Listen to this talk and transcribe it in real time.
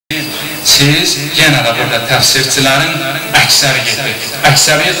siz yenə də burada təfsirçilərin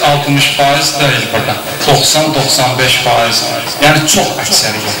əksəriyyət 60% deyil burada, 90-95%, yəni çox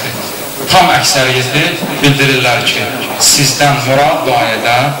əksəriyyəti. Tam əksəriyyəti bildirirlər ki, sizdən murad bu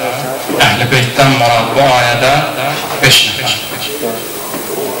ayədə, Əhl-i Beytdən murad bu ayədə 5 nəfər.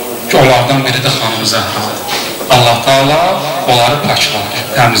 Ki, onlardan biri də Xanım Zəhradır. Allah Teala onları pakladı,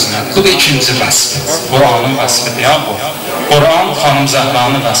 təmizlədi. Bu da ikinci vəsf. Quranın vəsfidir ya bu. Quran Xanım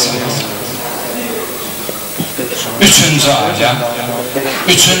Zəhranın vəsfidir. Üçüncü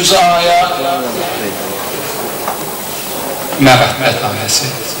ayə məvəddət ayəsi.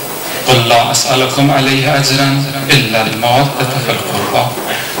 Qul la əs'alukum aleyhə əcrən illəl-məvaddətə fil-qurba.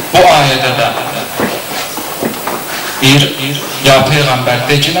 Bu ayədə də ya Peyğəmbər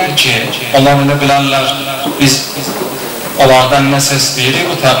deyilər ki, onlar elə bilərlər, biz onlardan nəsə istəyirik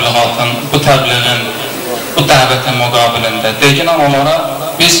bu təbliğatın, bu təbliğin, bu dəvətin müqabilində. Deyilən onlara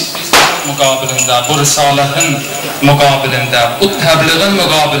biz müqabilində, bu risalətin müqabilində, bu təbliğin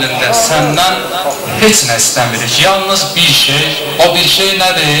müqabilində səndən heç nə istəmirik. Yalnız bir şey, o bir şey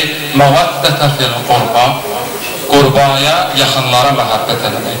nədir? Məvaddətə fil-qurba. Qurbaya, yaxınlara məhəbbət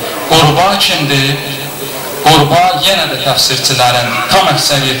eləmək. Qurba kimdir? Qurba yenə də təfsirçilərin tam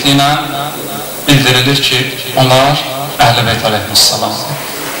əksəriyyəti ilə bildirilir ki, onlar Əhl-i Beyt əleyhissalamdır.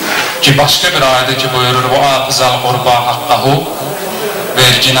 Ki, başqa bir ayədə ki, buyurur, bu ətizəl qurba haqqahu,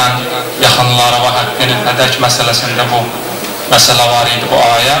 verginə yaxınlara və haqqını ədək məsələsində bu məsələ var idi bu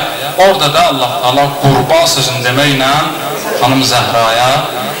ayə. Orada da Allah Teala qurba sözünü deməklə Xanım Zəhraya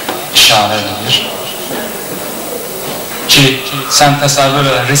işarə edilir. Ki, sən təsəvvür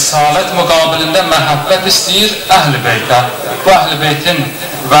elə, risalət müqabilində məhəbbət istəyir Əhl-i Beytə. Bu Əhl-i Beytin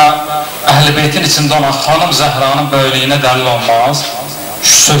və Əhl-i Beytin içində olan Xanım Zəhranın böylüyünə dəlil olmaz.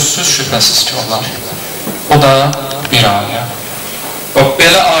 Sözsüz, şübhəsiz ki, olar. O da bir ayə.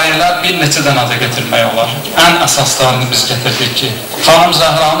 Belə ayələr bir neçə dənədə getirmək olar. Ən əsaslarını biz getirdik ki, Xanım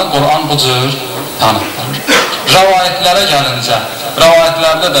Zəhranı Quran bu cür tanıtır. Rəvayətlərə gəlincə,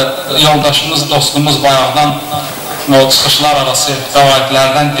 rəvayətlərdə də yoldaşımız, dostumuz bayaqdan o çıxışlar arası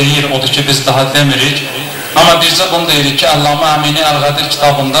rəvayətlərdən deyir, odur ki, biz daha demirik. Amma bircə bunu deyirik ki, Əllamə Əmini Əl-Qədir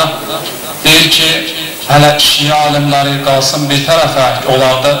kitabında deyir ki, hələ şiə alimləri qalsın bir tərəfə,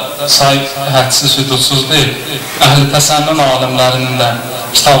 onlarda say hədsiz, hüdudsuz deyil. Əhl-i Təsənnün alimlərinin də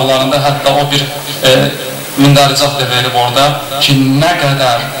kitablarında hətta o bir mündəricat da verib orada ki, nə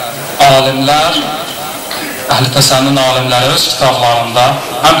qədər alimlər, Əhl-i Təsənnün alimləri öz kitablarında,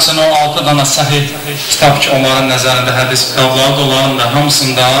 həmçinin o 6 dana səhih kitab ki, onların nəzərində hədis kitabları da onların da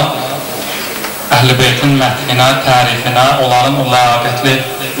hamısında Əhl-i Beytin məthinə, tərifinə, onların o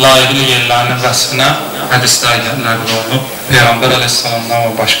layiqli yerlərinin vəsfinə hədislər nəql olunub. Peyğəmbər əleyhissalamdan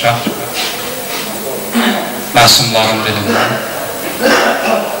və başqa məsumların dilindən.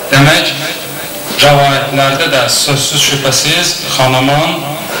 Demək, rəvayətlərdə də sözsüz şübhəsiz xanımın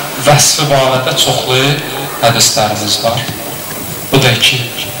vəsfi barədə çoxlu hədislərimiz var. Bu da ki.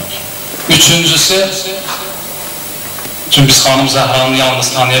 Üçüncüsü, çünki biz Xanım Zəhranı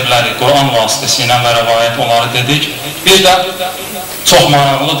yalnız tanıya bilərik, Quran vasitəsilə və rəvayət onları dedik. Bir də çox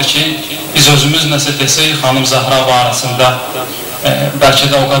maraqlıdır ki, biz özümüz nəsə desək, Xanım Zəhra barəsində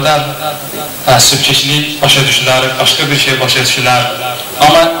bəlkə də o qədər təəssübkeşlik başa düşülər, başqa bir şey başa düşülər.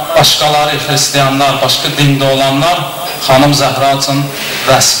 Amma başqaları, xristiyanlar, başqa dində olanlar Xanım Zəhra üçün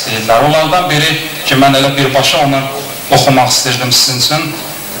vəsf deyirlər. Onlardan biri ki, mən elə birbaşa onu oxumaq istirdim sizin üçün.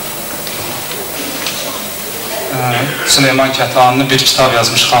 Süleyman Kətanlı bir kitab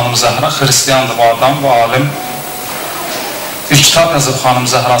yazmış Xanım Zəhra, xristiyandır bu adam, bu alim. Bir kitab yazıb Xanım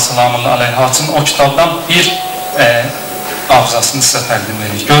Zəhra salamullah aleyha üçün, o kitabdan bir abzasını sizə təqdim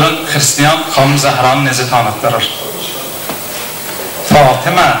edirik. Görün, xristiyan Xanım Zəhranı necə tanıtdırır.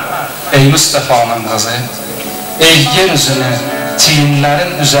 Fatimə, ey Müstəfanın qızı, ey yer üzünü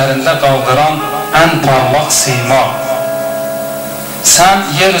çiyinlərin üzərində qaldıran ən parlaq sima. Sən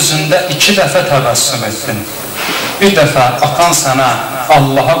yer üzündə 2 dəfə təbəssüm etdin. Bir dəfə atan sənə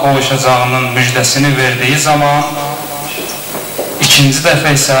Allaha qovuşacağının müjdəsini verdiyi zaman, ikinci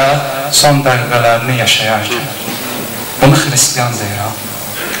dəfə isə son dəqiqələrini yaşayarkən. Bunu xristiyan deyir.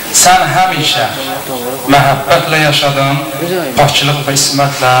 Sən həmişə məhəbbətlə yaşadın, paklıq və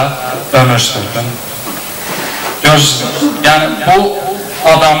ismətlə ömür sürdün. Görürsünüz, yəni bu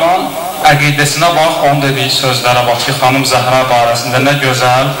adamın əqidəsinə bax, onun dediyi sözlərə bax ki, Xanım Zəhra barəsində nə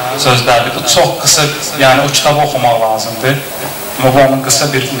gözəl sözlərdir. Bu çox qısa, yəni o kitabı oxumaq lazımdır. Bu onun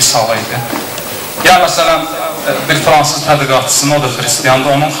qısa bir misalı idi. Ya məsələn, bir fransız tədqiqatçısının, o da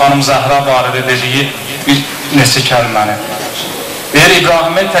xristiyandır, onun Xanım Zəhra barədə dediyi bir neçə kəlməni. Deyir,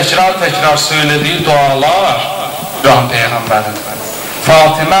 İbrahimin təkrar söylediyi dualar, İbrahim Peyğəmbərin.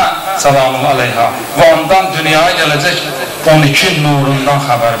 Fatimə salamun aleyha və ondan dünyaya gələcək 12 nurundan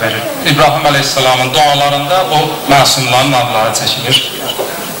xəbər verir. İbrahim əleyhissalamın dualarında o məsumların adları çəkilir.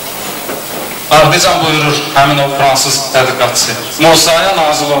 Ardıcan buyurur həmin o fransız tədqiqatçı, Musaya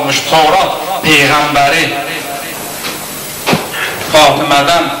nazil olmuş Tevrat Peyğəmbəri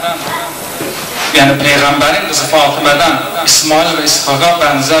Fatimədən, yəni Peyğəmbərin qızı Fatimədən İsmail və İshaqa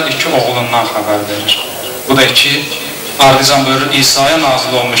bənzər 2 oğlundan xəbər verir. Bu da ki, ardıcan buyurur, İsa'ya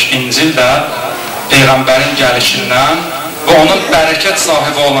nazil olmuş İncil də Peyğəmbərin gəlişindən və onun bərəkət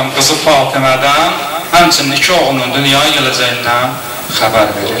sahibi olan qızı Fatimədən həmçinin 2 oğlunun dünyaya gələcəyindən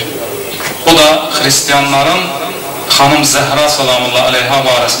xəbər verir. Bu da xristiyanların Xanım Zəhra salamullah aleyha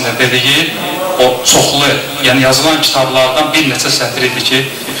barəsində dediyi o çoxlu, yəni yazılan kitablardan bir neçə sətr idi ki,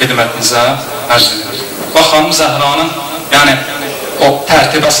 xidmətinizə ərz edilir. Və Xanım Zəhranın, yəni o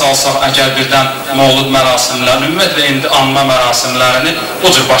tərtibə salsaq əgər birdən mövlud mərasimlərini, ümumiyyətlə indi anma mərasimlərini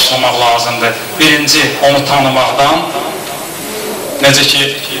bu cür başlamaq lazımdır. Birinci, onu tanımaqdan, necə ki,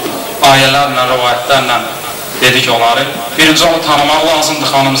 ayələrlə, rivayətlərlə dedik onları. Birinci, onu tanımaq lazımdır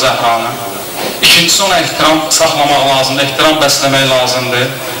Xanım Zəhranı. İkincisi, ona ehtiram saxlamaq lazımdır, ehtiram bəsləmək lazımdır.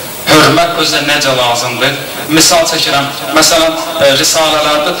 Hörmət özə necə lazımdır? Misal çəkirəm, məsələn,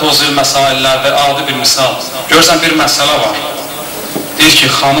 risalələrdə, tozil məsaillərdə adi bir misal. Görürsən, bir məsələ var. Deyir ki,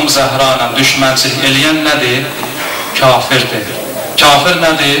 Xanım Zəhra ilə düşmənçilik eləyən nədir? Kafirdir. Kafir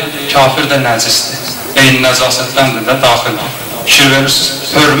nədir? Kafir də nəcisdir. Eyni nəcasətdəndir də daxildir. Fikir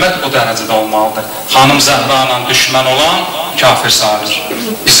verirsiniz, hörmət bu dərəcədə olmalıdır. Xanım Zəhra ilə düşmən olan kafir sayılır.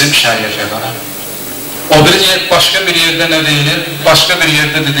 Bizim şəriətə görə. O bir yer, başqa bir yerdə nə deyilir? Başqa bir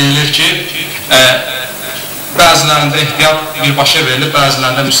yerdə də deyilir ki, bəzilərində ehtiyat birbaşa verilir,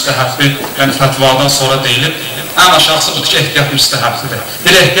 bəzilərində müstəhəbdir, yəni fətvadan sonra deyilir. Ən aşağısı budur ki, ehtiyat müstəhəbdir.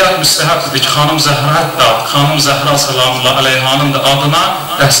 Bir ehtiyat müstəhəbdir ki, Xanım Zəhra hətta, Xanım Zəhra salamullah aleyhanın da adına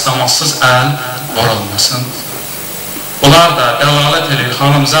dəstəmazsız əl vurulmasın. Bunlar da dəlalət edir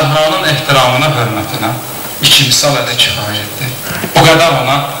Xanım Zəhranın ehtiramına, hörmətinə. 2 misal edə kifayətdir. Bu qədər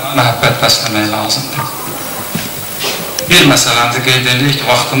ona məhəbbət bəsləmək lazımdır. Bir məsələndə qeyd edirik ki,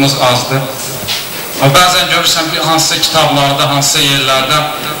 vaxtımız azdır. Bəzən görürsən ki, hansısa kitablarda, hansısa yerlərdə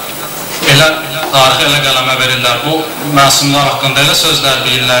elə tarixi elə qələmə verirlər. Bu məsumlar haqqında elə sözlər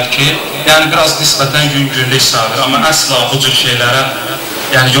deyirlər ki, yəni biraz nisbətən yüngüllük sağlayır. Amma əsla bu cür şeylərə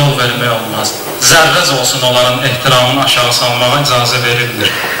yəni yol vermək olmaz. Zərrəz olsun onların ehtiramını aşağı salmağa icazə verilir.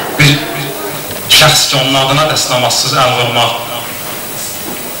 Bir şəxs ki, onun adına dəstəmazsız əl vurmaq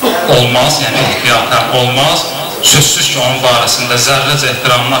olmaz, yəni ehtiyata olmaz. Sözsüz ki, onun barəsində zərrəcə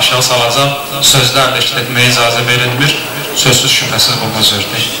ehtiramını aşağı salacaq sözlər də işlətməyə icazə verilmir. Sözsüz şübhəsiz bu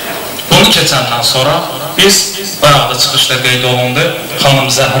cürdür. Bunu keçəndən sonra biz bayaqda çıxışda qeyd olundu, Xanım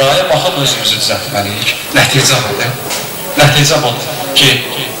Zəhraya baxıb özümüzü düzəltməliyik. Nəticə budur. Nəticə budur ki,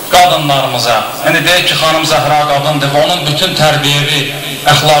 qadınlarımıza, yəni deyək ki, Xanım Zəhra qadındır və onun bütün tərbiyəvi,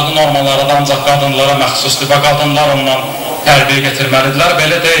 əxlaqi normaları da ancaq qadınlara məxsusdur və qadınlar ondan tərbiyə getirməlidirlər.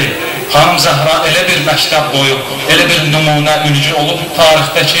 Belə deyil. Xanım Zəhra elə bir məktəb qoyub, elə bir nümunə, ülgü olub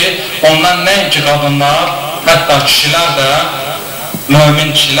tarixdə ki, ondan nəinki qadınlar, hətta kişilər də,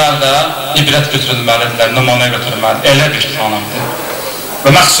 mömin kişilər də ibrət götürülməlidirlər, nümunə götürülməlidir. Elə bir xanımdır. Və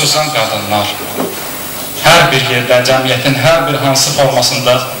məxsusən qadınlar. Hər bir yerdə, cəmiyyətin hər bir hansı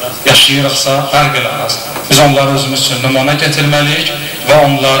formasında yaşayırıqsa, fərq eləməz. Biz onları özümüz üçün nümunə getirməliyik və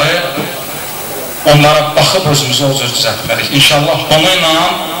onlara baxıb özümüzü o cür düzəltməliyik. İnşallah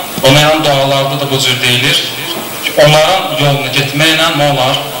bununla dualarda da bu cür deyilir. Onların yolunu getməklə nə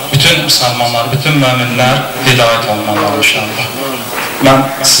olar? Bütün müsəlmanlar, bütün müminlər hidayət olmalılar inşallah. Mən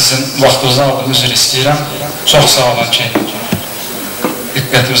sizin vaxtınızı aldım, üzr istəyirəm. Çox sağ olun ki,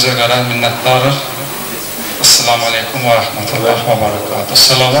 diqqətimizə qədər minnətdarıq. Esselamu aleykum və rəhmətullah və barakatuhu.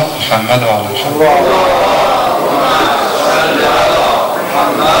 Salavat Muhammed və aleyhi.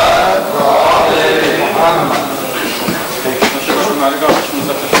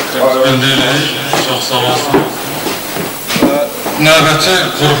 Göndəyirik, çox sağ olsun. Növbəti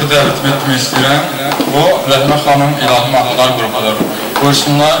qrupu dəvət etmək istəyirəm. Bu, Rəhmə xanım İlahi Mahnılar qrupudur.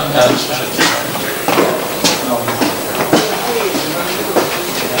 Buyursunlar,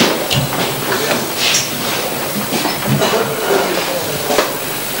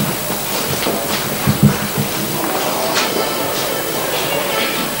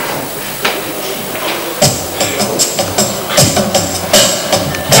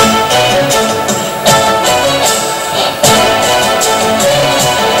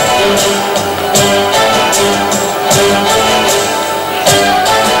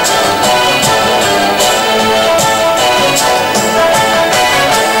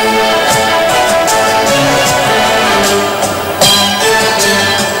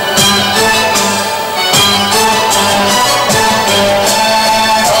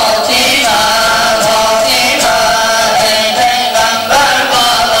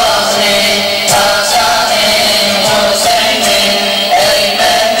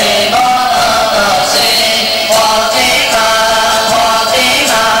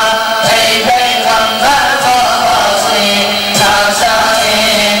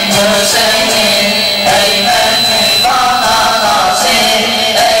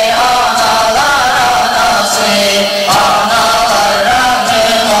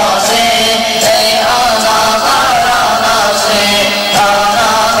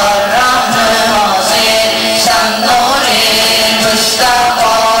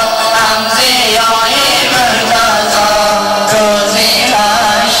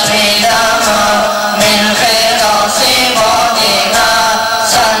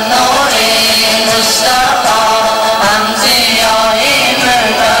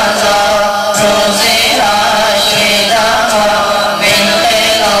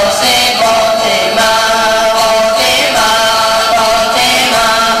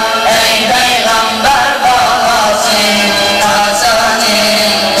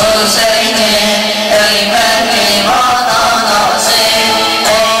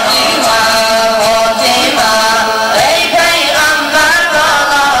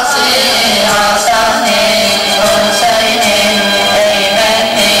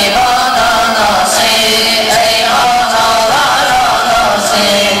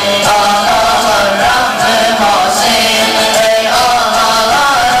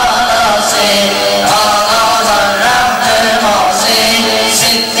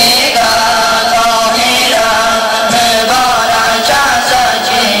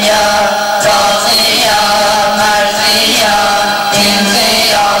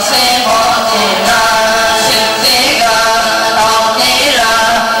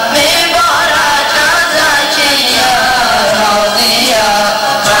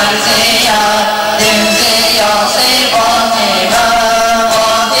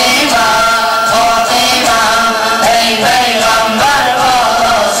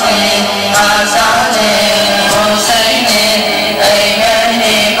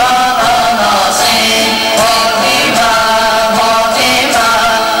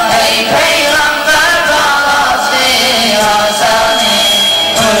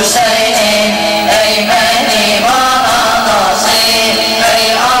 Hüseynin ey benim ananasın,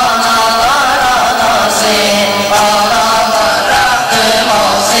 ey analar anasın, analar rahmim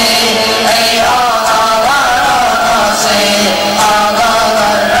olsun, ey analar anasın,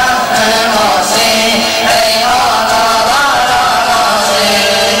 analar rahmim olsun, ey analar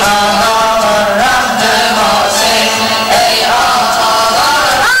anasın, analar rahmim olsun, ey analar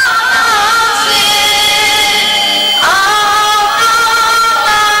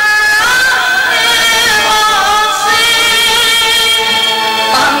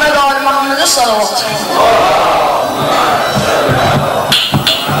salavat.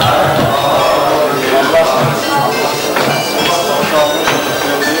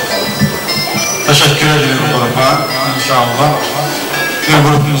 Teşekkür ederim gruba. İnşallah bir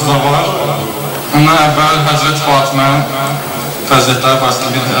grubumuzda var. Ondan əvvəl Həzrət Fatimənin fəzilətləri barəsində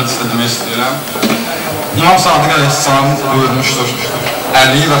bir hədis demək istəyirəm. İmam Sadiq Əleyhisselam buyurmuşdur: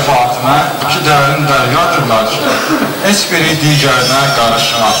 Əli və Fatimə iki dərin dəryadırlar ki, heç biri digərinə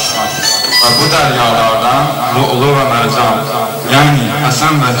qarışmaz. Və bu dəryalardan Lu'lu və Mərcan, yəni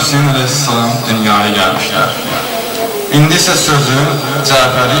Həsən və Hüseyin Əleyhisselam dünyaya gəlmişlər. İndi isə sözü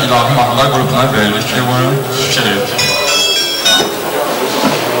Cəfəri İlahi Mahnılar qrupuna verilir ki, buyurun, şükür edir.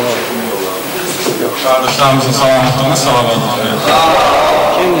 Qardaşlarımızın salamatlarına salavat edilir.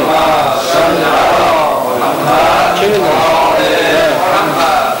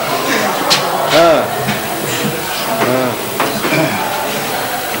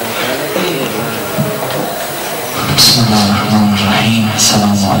 Bismillahirrahmanirrahim.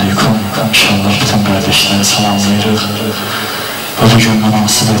 Selamun aleyküm. İnşallah bütün kardeşleri salamlayırıq. Bu gün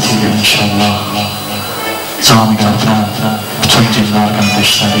münasibətiyle inşallah canı qəlbdən bütün dinlər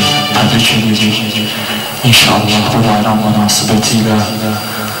kardeşleri təbrik edirik. İnşallah bu bayram münasibətiyle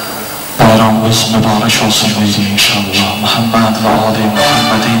bayramımız mübarək olsun deyirik inşallah. Muhammed ve Ali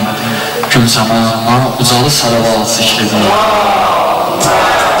Muhammedin gül zamanına ucalı salavat zikredir.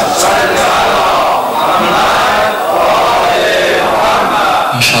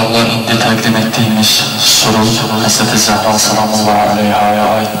 İnşallah indi təqdim etdiyimiz surut Həzrəti Zəhra salamullah aleyhaya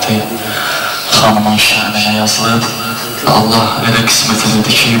aiddir. Xanımın şəhəninə yazılıb. Allah elə qismət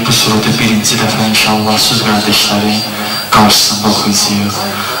elədi ki, bu surudu birinci dəfə inşallah söz qardeşləri qarşısında oxuyacaq.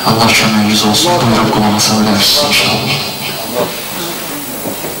 Allah köməyiniz olsun, buyurub qulağınıza bilərsiniz inşallah.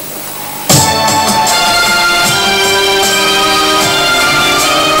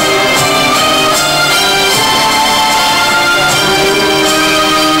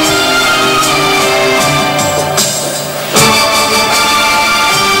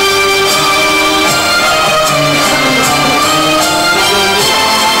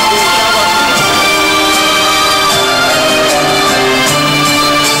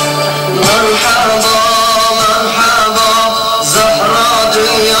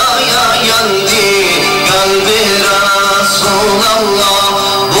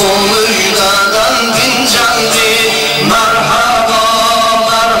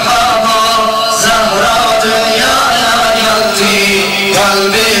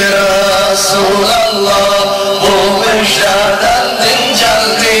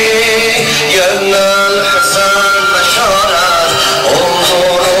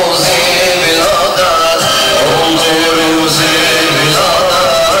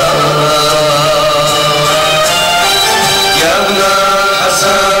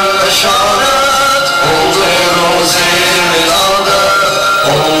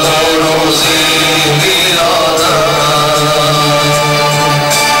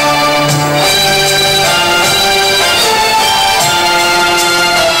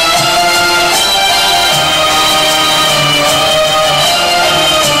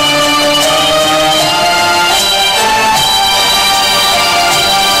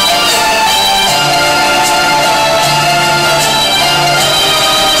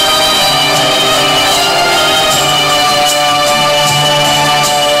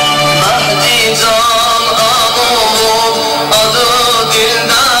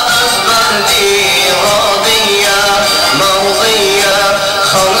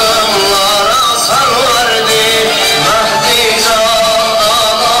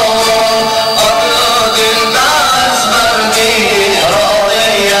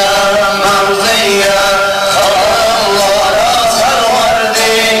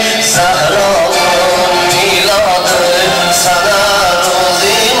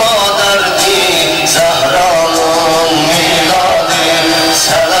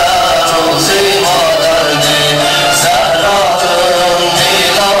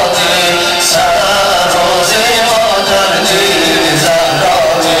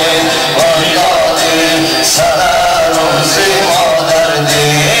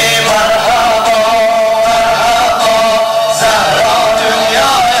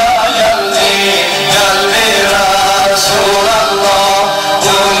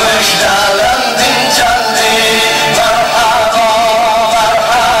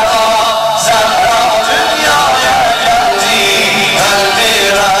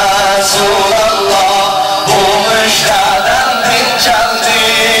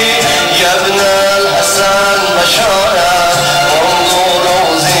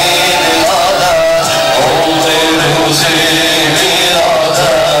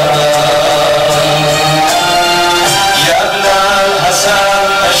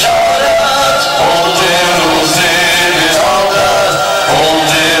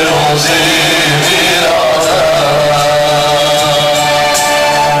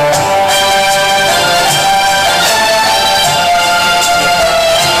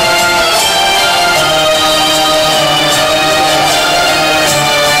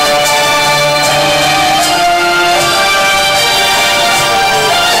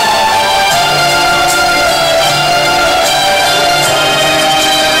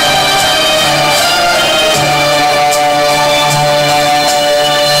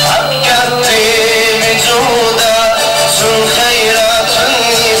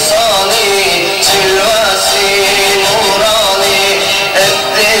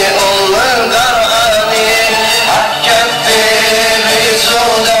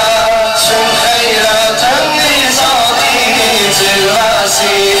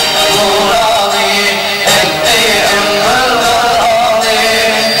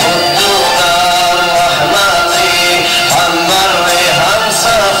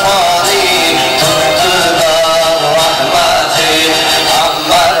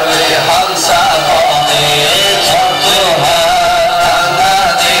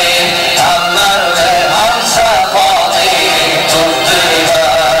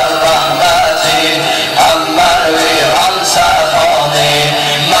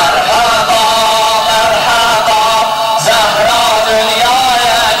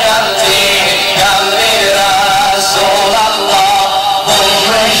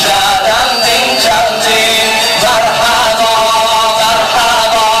 müjdədən dincəldin. Mərhaba,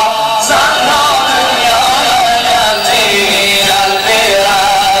 mərhaba, Zəhra dünyaya gəldin. Qəlbi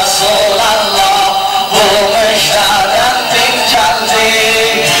Rəsulallah, bu müjdədən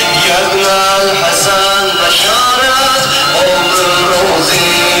dincəldin. Yevnəl Həsən bəşarət, oldu rozi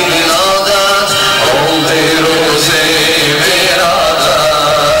viladət, oldu rozi viladət.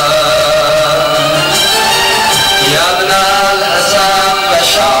 Yevnəl Həsən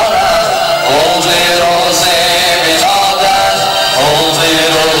bəşarət, oldu rozi viladət, oldu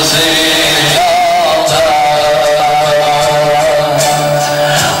rozi viladət,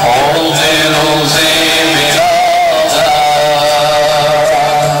 oldu rozi viladət.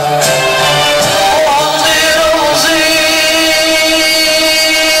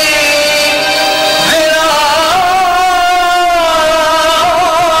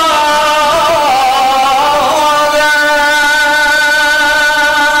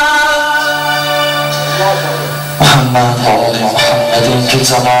 Muhammed Ali Muhammed'in ki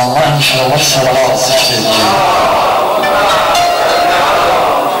zamanla inşallah salavat zikredeceğim.